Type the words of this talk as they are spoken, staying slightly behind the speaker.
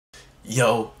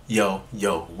Yo,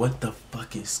 what the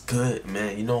fuck is good,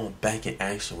 man? You know I'm back in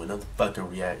action with another fucking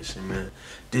reaction, man.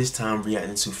 This time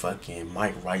reacting to fucking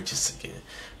Mike Righteous again.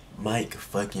 Mike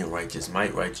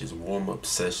Righteous warm-up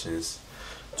sessions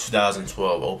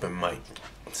 2012 open mic.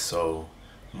 So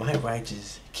Mike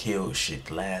Righteous killed shit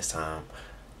last time.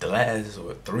 The last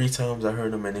 3 times I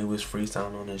heard him and he was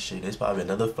freestyling on this shit. It's probably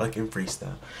another fucking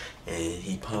freestyle. And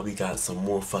he probably got some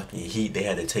more fucking heat. They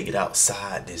had to take it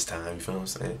outside this time, you feel what I'm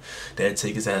saying? They had to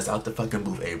take his ass out the fucking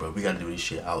booth. Hey bro, we gotta do this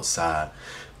shit outside.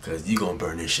 Cause you gonna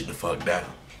burn this shit the fuck down.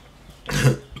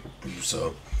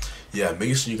 So yeah,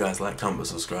 make sure you guys like, comment,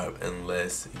 subscribe, and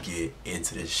let's get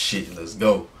into this shit. Let's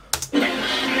go.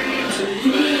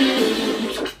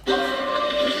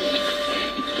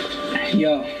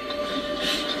 Yo,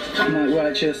 Mike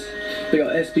Righteous, we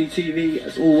got SBTV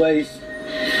as always.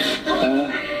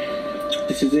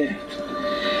 This is it.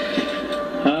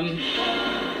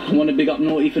 I want to big up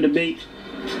Naughty for the beat.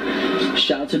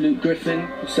 Shout out to Luke Griffin,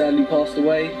 who sadly passed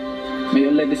away. May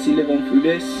your legacy live on through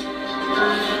this.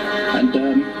 And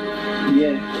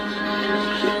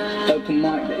yeah, open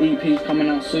mic, the EP's coming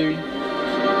out soon.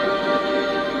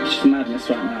 It's just madness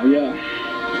right now, yeah.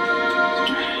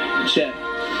 Check.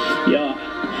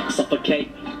 Yeah,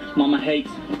 suffocate, mama hates,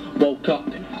 woke up,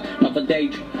 another day,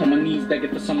 on my knees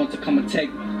begging for someone to come and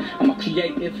take me. Am I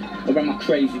creative or am I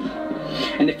crazy?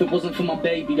 And if it wasn't for my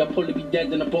baby, I'd probably be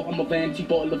dead in the bottom of an empty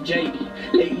bottle of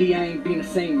JB. Lately I ain't been the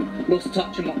same, lost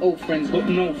touch with my old friends, got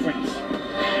no friends.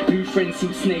 New friends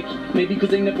seem snaky, maybe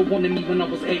because they never wanted me when I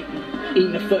was 8.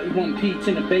 Eating a 31p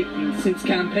tin of bacon, since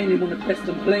campaigning on the pest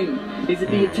and blame. Is it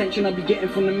the attention I be getting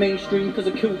from the mainstream because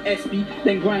I killed SB,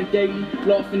 then grind daily,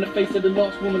 laugh in the face of the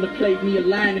last woman that played me a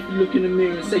line. If you look in the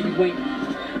mirror and say you ain't,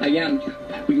 I am you.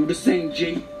 We all the same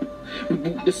G. We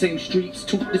walk the same streets,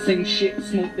 talk the same shit,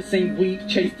 smoke the same weed,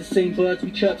 chase the same birds,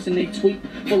 we chirps and they tweet.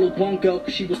 Followed one girl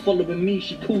cause she was following me,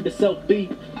 she called herself B.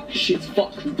 Shit's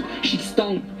fucked me, she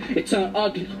stung, it turned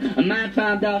ugly. A man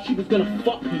found out she was gonna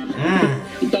fuck me.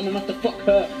 You're dumb enough to fuck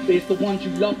her, but it's the ones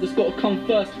you love that's gotta come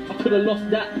first. I could've lost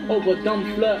that over a dumb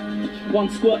flirt. One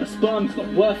squirt of sperm, it's not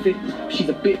worth it. She's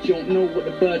a bitch, you don't know what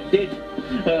the bird did.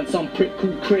 Heard some prick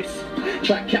called Chris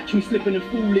tried to catch me slipping and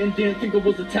fooling, didn't think I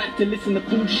was attacked to listen to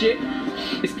bullshit.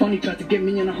 It's funny, tried to get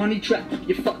me in a honey trap.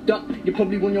 You fucked up, you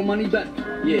probably want your money back.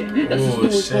 Yeah, that's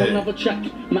the story for another track.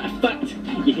 Matter of fact,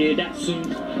 you hear that soon.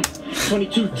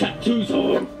 22 tattoos,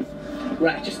 oh,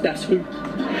 Righteous, that's who.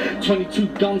 22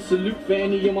 gun salute for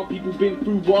any of my people been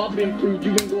through what I've been through.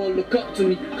 You ain't gonna look up to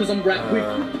me, cause I'm right with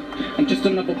you. I'm just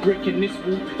another brick in this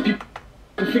wall. People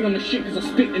think I'm the shit cause I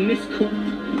spit in this cool.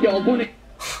 Yo, I want it.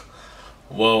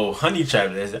 Whoa, honey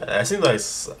trap. That seems like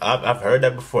I've heard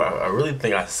that before. I really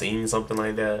think I've seen something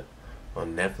like that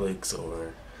on Netflix,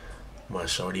 or my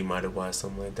shorty might have watched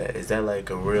something like that. Is that like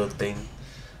a real thing?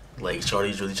 Like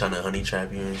shorty's really trying to honey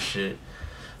trap you and shit.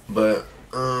 But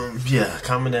yeah,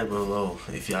 comment that below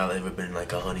if y'all ever been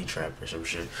like a honey trap or some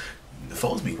shit. The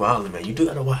folks be wildin', man. You do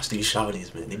gotta watch these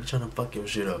shorties, man. They be trying to fuck your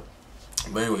shit up.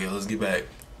 But anyway, let's get back.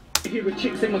 Hear a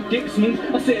chick say my dick's smooth.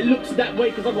 I say it looks that way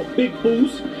cause I got big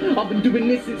balls. I've been doing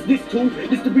this since this tool.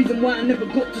 This the reason why I never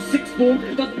got to 6th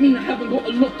form. Doesn't mean I haven't got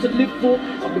a lot to live for.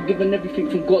 I've been given everything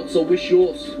from God, so it's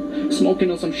yours. Smoking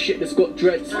on some shit that's got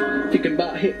dreads. Thinking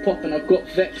about hip hop and I got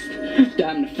vexed.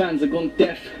 Damn, the fans are gone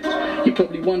deaf. You're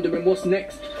probably wondering what's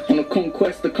next. On a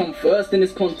conquest to come first in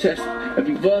this contest.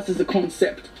 Every verse is a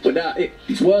concept. Without it,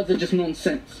 these words are just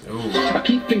nonsense. Ooh. I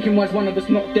keep thinking why's one of us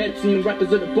not dead. Seeing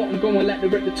rappers at the bottom going like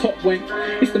they're at the top when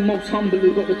it's the most humble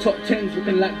who got the top 10s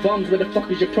looking like bums. Where the fuck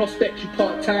is your prospect? You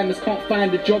part-timers can't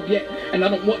find a job yet. And I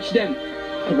don't watch them,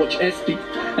 I watch SB.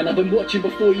 And I've been watching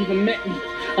before you even met me.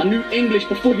 I knew English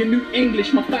before you knew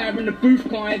English. My fire in the booth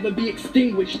can't ever be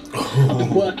extinguished. I've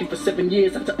been working for 7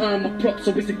 years, had to earn my props,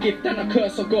 so it's a gift and a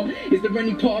curse I got. Is there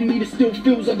any part of me that still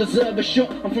feels I deserve a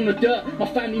shot? I'm from the dirt, my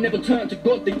family never turned to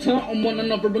God. They turned on one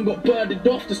another and got birded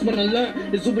off. That's when I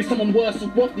learned there's always someone worse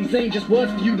off. These ain't just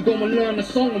words for you to go and learn a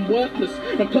song. I'm worthless,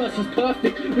 my person's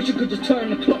perfect. Wish I could just turn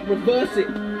the clock, reverse it,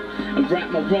 and right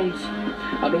my wrongs.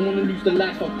 I don't want to lose the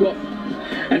life I've got,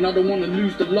 and I don't want to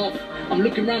lose the love. I'm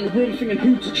looking around the room thinking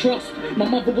who to trust. My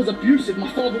mother was abusive,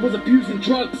 my father was abusing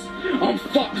drugs. I'm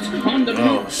fucked, under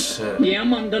none. Oh, shit. Yeah,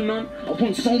 I'm under none. I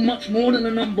want so much more than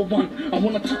a number one. I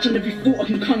want to touch on every thought I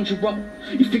can conjure up.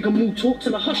 You think I'm all talk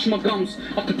till I hush my gums?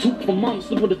 I could talk for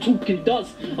months, look what the talking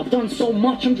does. I've done so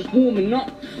much, I'm just warming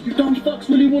up. You dumb fucks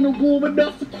really want to war with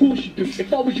us? Of course you do.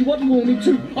 If I was you, I'd warn me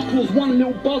too. I cause one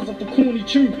little buzz off the corny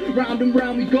tune. Round and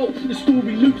round we go, the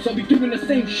story loops. I'll be doing the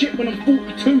same shit when I'm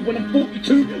 42. When I'm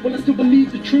 42, well I still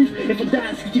believe the truth. If I die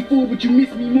at 64, would you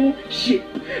miss me more? Shit,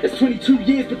 there's 22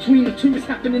 years between the two. It's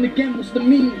happening again, what's the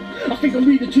meaning? I think I'm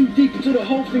reading too deep into the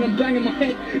whole thing. I'm banging my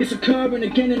head, it's occurring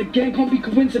again and again. Can't be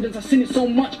coincidence, I've seen it so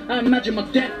much, I imagine my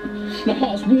death. My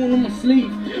heart's worn on my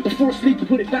sleeve. Before I sleep, I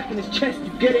put it back in his chest.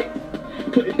 You get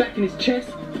it? Put it back in his chest.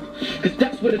 Cause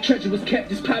that's where the treasure was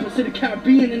kept. It's Pirates of the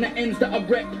Caribbean and the ends that I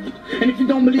rep. And if you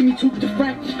don't believe me, talk to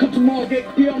Frank. Come to Margate,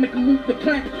 yeah, I'll make him move the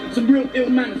plank. Some real ill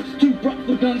manners, 2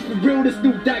 brothel guns, for real, there's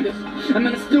still daggers. And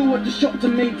man, I still at the shop to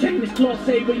maintain this class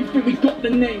A. Where you think we got the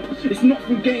name? It's not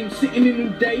from games, sitting in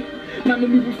all day. Man, we're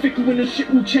moving fickle when the shit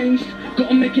all changed.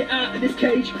 Gotta make it out of this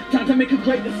cage. Time to make a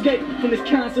great escape from this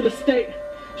council estate.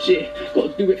 Shit, gotta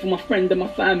do it for my friend and my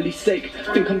family's sake.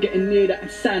 Think I'm getting near that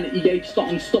insanity age,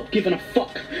 starting to stop giving a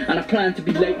fuck, and I plan to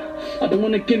be late. I don't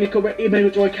want a gimmick or an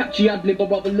image or a catchy ad-lib. I'd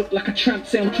rather look like a tramp,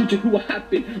 say I'm true to who I have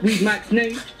been. Read Mac's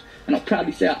name, and I'll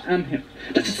proudly say I am him.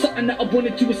 That's just something that I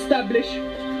wanted to establish.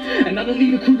 And I don't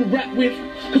need a crew to rap with,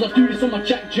 cause I do this on my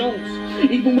Jack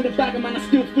Jones. Even with a bagger, man, I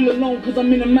still feel alone, cause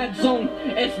I'm in a mad zone.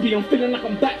 SB, I'm feeling like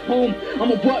I'm back home.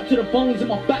 I'ma work to the bones and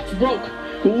my back's broke.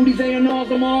 All these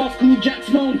A&Rs on my ass, cool Jack's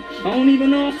phone. I don't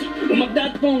even ask with my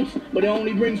dad's phones, but it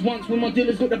only rings once when my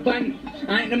dealer's got the bang.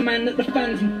 I ain't the man that the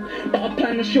fans, but I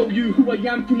plan to show you who I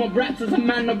am through my raps. As a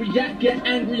man I react, get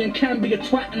angry and can be a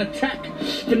twat and attack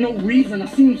for no reason. I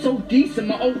seem so decent,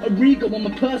 my alter ego, I'm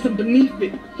a person beneath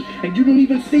it. And you don't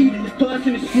even see that this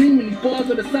person is screaming. These bars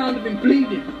are the sound of him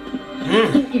bleeding.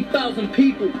 14,000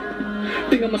 people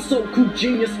think I'm a so-called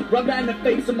genius. Rub that in the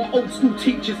face of my old school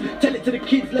teachers. Tell it to the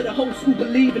kids, let the whole school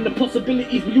believe in the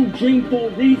possibilities we all dream for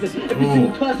a reason. Every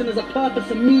single person has a purpose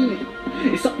and meaning.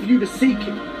 It's up for you to seek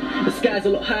it. The sky's a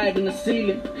lot higher than the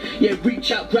ceiling. Yeah,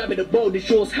 reach out, grab it, the world is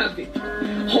yours, have it.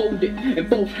 Hold it in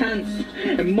both hands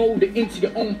and mold it into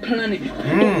your own planet.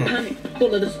 Don't panic,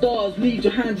 follow the stars, leave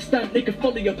your hand stamp. They can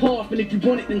follow your path, and if you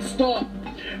want it, then start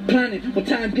planning. When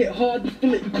times get hard, you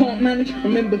feel it, you can't manage.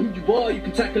 Remember who you are, you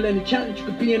can tackle any challenge. You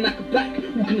could be an acrobat,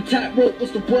 who can attack rope.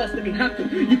 What's the worst that can happen?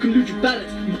 You can lose your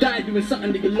balance, you die doing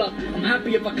something that you love. I'm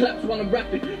happy if I collapse while I'm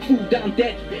rapping, fall down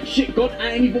dead. Shit, God,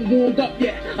 I ain't even warmed up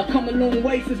yet. I've come a long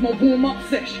way since my warm-up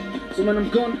session. So when I'm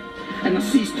gone and I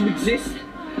cease to exist,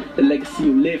 the legacy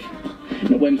will live.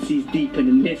 No MC's deeper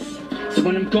than this. So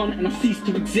when I'm gone and I cease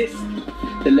to exist,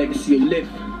 the legacy will live.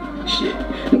 Shit,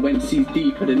 no MC's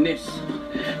deeper than this.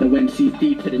 No MC's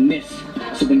deeper than this.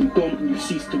 So when you're gone and you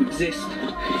cease to exist,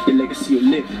 your legacy will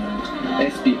live.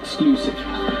 SB exclusive.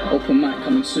 Open mic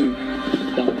coming soon.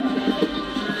 Done.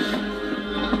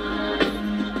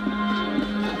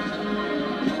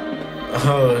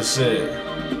 Oh shit.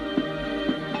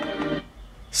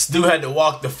 This dude had to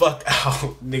walk the fuck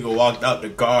out. Nigga walked out the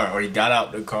car, or he got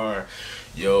out the car.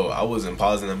 Yo, I wasn't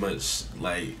pausing that much.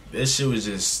 Like, this shit was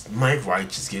just, Mike Wright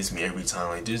just gets me every time.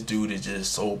 Like, this dude is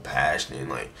just so passionate.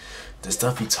 Like, the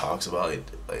stuff he talks about,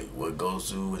 like what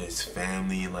goes through with his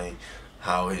family, like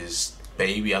how his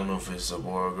baby, I don't know if it's a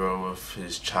boy or girl, with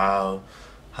his child,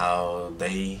 how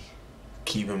they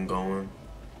keep him going,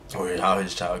 or how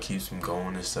his child keeps him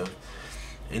going and stuff.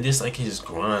 And just like his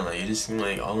grind, like it just seems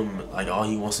like all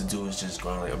he wants to do is just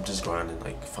grind. Like, I'm just grinding,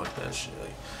 like fuck that shit.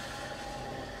 Like,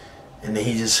 and then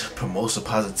he just promotes the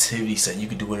positivity, saying you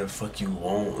can do whatever the fuck you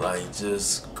want. Like,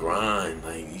 just grind.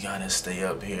 Like, you gotta stay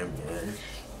up here, man.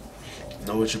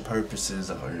 Know what your purpose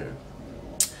is out here.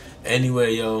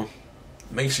 Anyway, yo,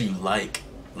 make sure you like,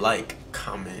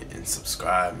 comment, and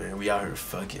subscribe, man. We out here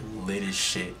fucking lit as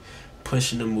shit,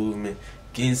 pushing the movement,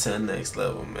 getting to the next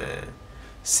level, man.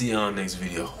 See y'all next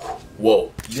video.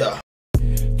 Whoa, yeah.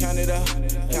 Count it up,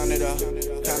 count it up,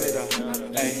 count it up,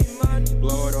 ayy.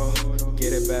 Blow it all,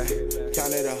 get it back.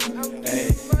 Count it up,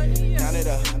 ayy. Count it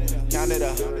up, count it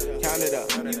up, count it up,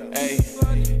 ayy.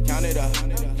 Count it up,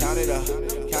 count it up,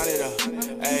 count it up,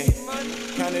 ayy.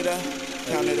 Count it up,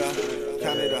 count it up,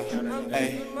 count it up,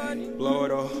 ayy. Blow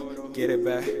it all, get it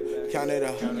back. Count it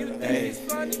up,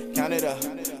 ayy. Count it up,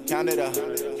 count it up,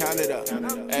 count it up,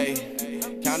 ayy.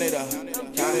 Count it up,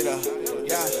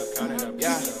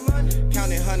 yeah.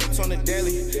 Counting hundreds on the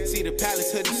daily. See the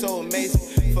palace hoodie so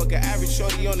amazing. Fuck an average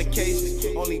shorty on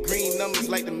occasion. Only green numbers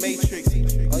like the Matrix.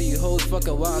 Oh, you hoes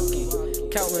fucking walkie.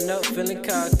 Counting up, feeling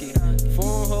cocky.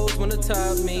 Foreign hoes wanna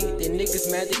top me. They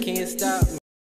niggas mad they can't stop me.